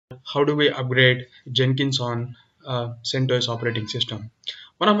How do we upgrade Jenkins on CentOS operating system?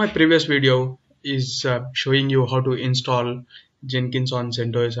 One of my previous video is showing you how to install Jenkins on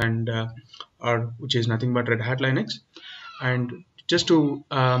CentOS and or which is nothing but Red Hat Linux. And just to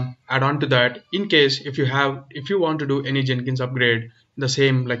add on to that, in case if you want to do any Jenkins upgrade, the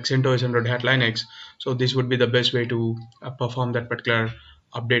same like CentOS and Red Hat Linux, so this would be the best way to perform that particular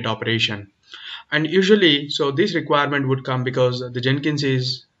update operation. And usually, so this requirement would come because the Jenkins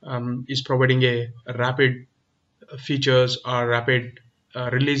is providing a rapid features or rapid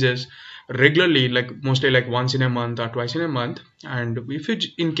releases regularly, like mostly like once in a month or twice in a month. And if you,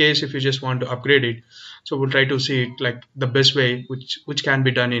 in case if you just want to upgrade it, so we'll try to see it like the best way, which can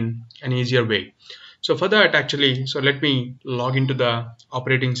be done in an easier way. So for that, actually, so let me log into the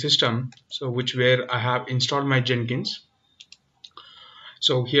operating system, so where I have installed my Jenkins.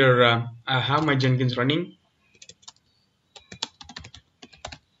 So here I have my Jenkins running.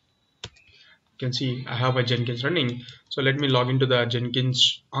 You can see I have a Jenkins running. So let me log into the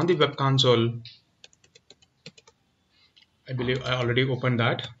Jenkins on the web console. I believe I already opened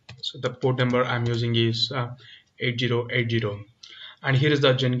that. So the port number I'm using is 8080. And here is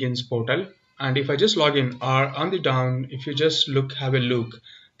the Jenkins portal. And if I just log in, or on the down, if you just have a look,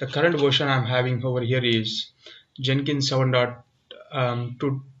 the current version I'm having over here is Jenkins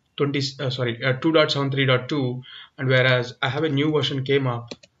 2.73.2, and whereas I have a new version came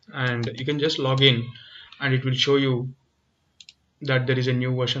up, and you can just log in and it will show you that there is a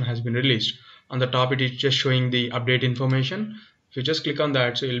new version has been released. On the top it is just showing the update information. If you just click on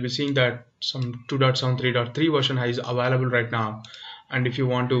that, so you'll be seeing that some 2.73.3 version is available right now. And if you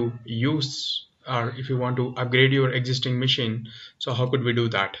want to use or if you want to upgrade your existing machine, so how could we do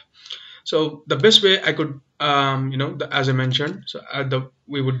that? So the best way I could as I mentioned, so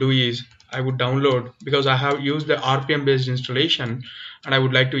we would do is I would download, because I have used the RPM based installation and I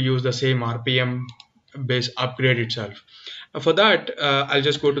would like to use the same RPM based upgrade itself. For that I'll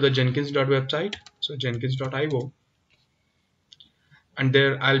just go to the Jenkins website, so jenkins.io, and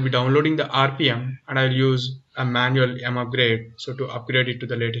there I'll be downloading the RPM and I'll use a manual upgrade, so to upgrade it to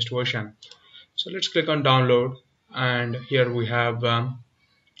the latest version. So let's click on download, and here we have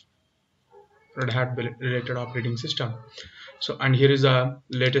Red Hat related operating system. So, and here is the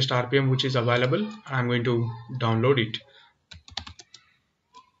latest RPM which is available. I'm going to download it.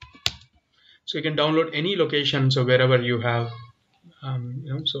 So you can download any location, so wherever you have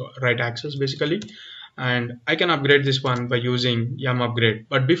so write access basically. And I can upgrade this one by using yum upgrade,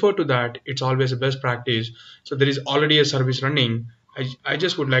 but before to that, it's always a best practice. So there is already a service running. I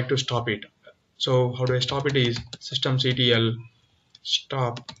just would like to stop it. So how do I stop it is systemctl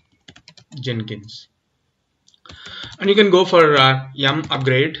stop Jenkins, and you can go for yum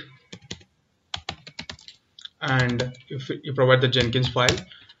upgrade, and if you provide the Jenkins file,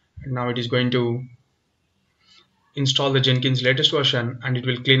 now it is going to install the Jenkins latest version and it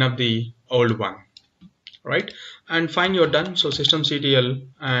will clean up the old one, right? And fine, you're done. So systemctl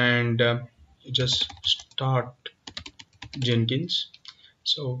and you just start Jenkins.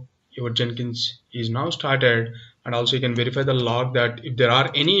 So your Jenkins is now started, and also you can verify the log that if there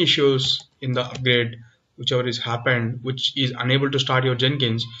are any issues in the upgrade, whichever is happened, which is unable to start your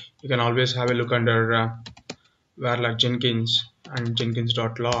Jenkins, you can always have a look under varlog Jenkins and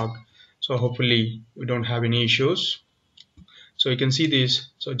jenkins.log. So hopefully we don't have any issues. So you can see this.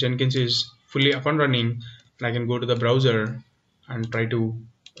 So Jenkins is fully up and running, and I can go to the browser and try to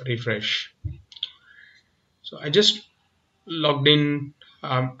refresh. So I just logged in.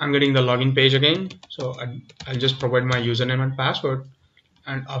 I'm getting the login page again, so I'll just provide my username and password,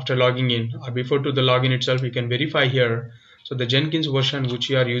 and after logging in or before to the login itself, you can verify here. So the Jenkins version which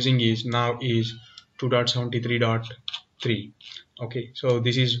you are using is 2.73.3. okay, so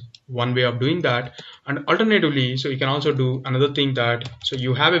this is one way of doing that. And alternatively, so you can also do another thing, that so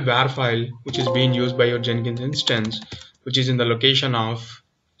you have a var file which is being used by your Jenkins instance, which is in the location of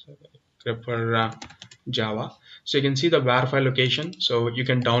for Java. So you can see the var file location. So you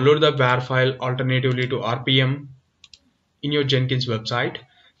can download the var file alternatively to RPM in your Jenkins website.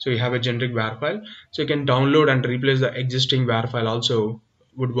 So you have a generic var file, so you can download and replace the existing var file also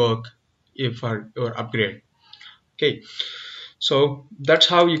would work if for your upgrade. Okay, so that's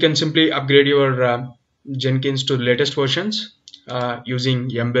how you can simply upgrade your Jenkins to the latest versions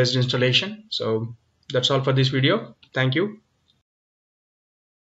using yum based installation. So that's all for this video. Thank you.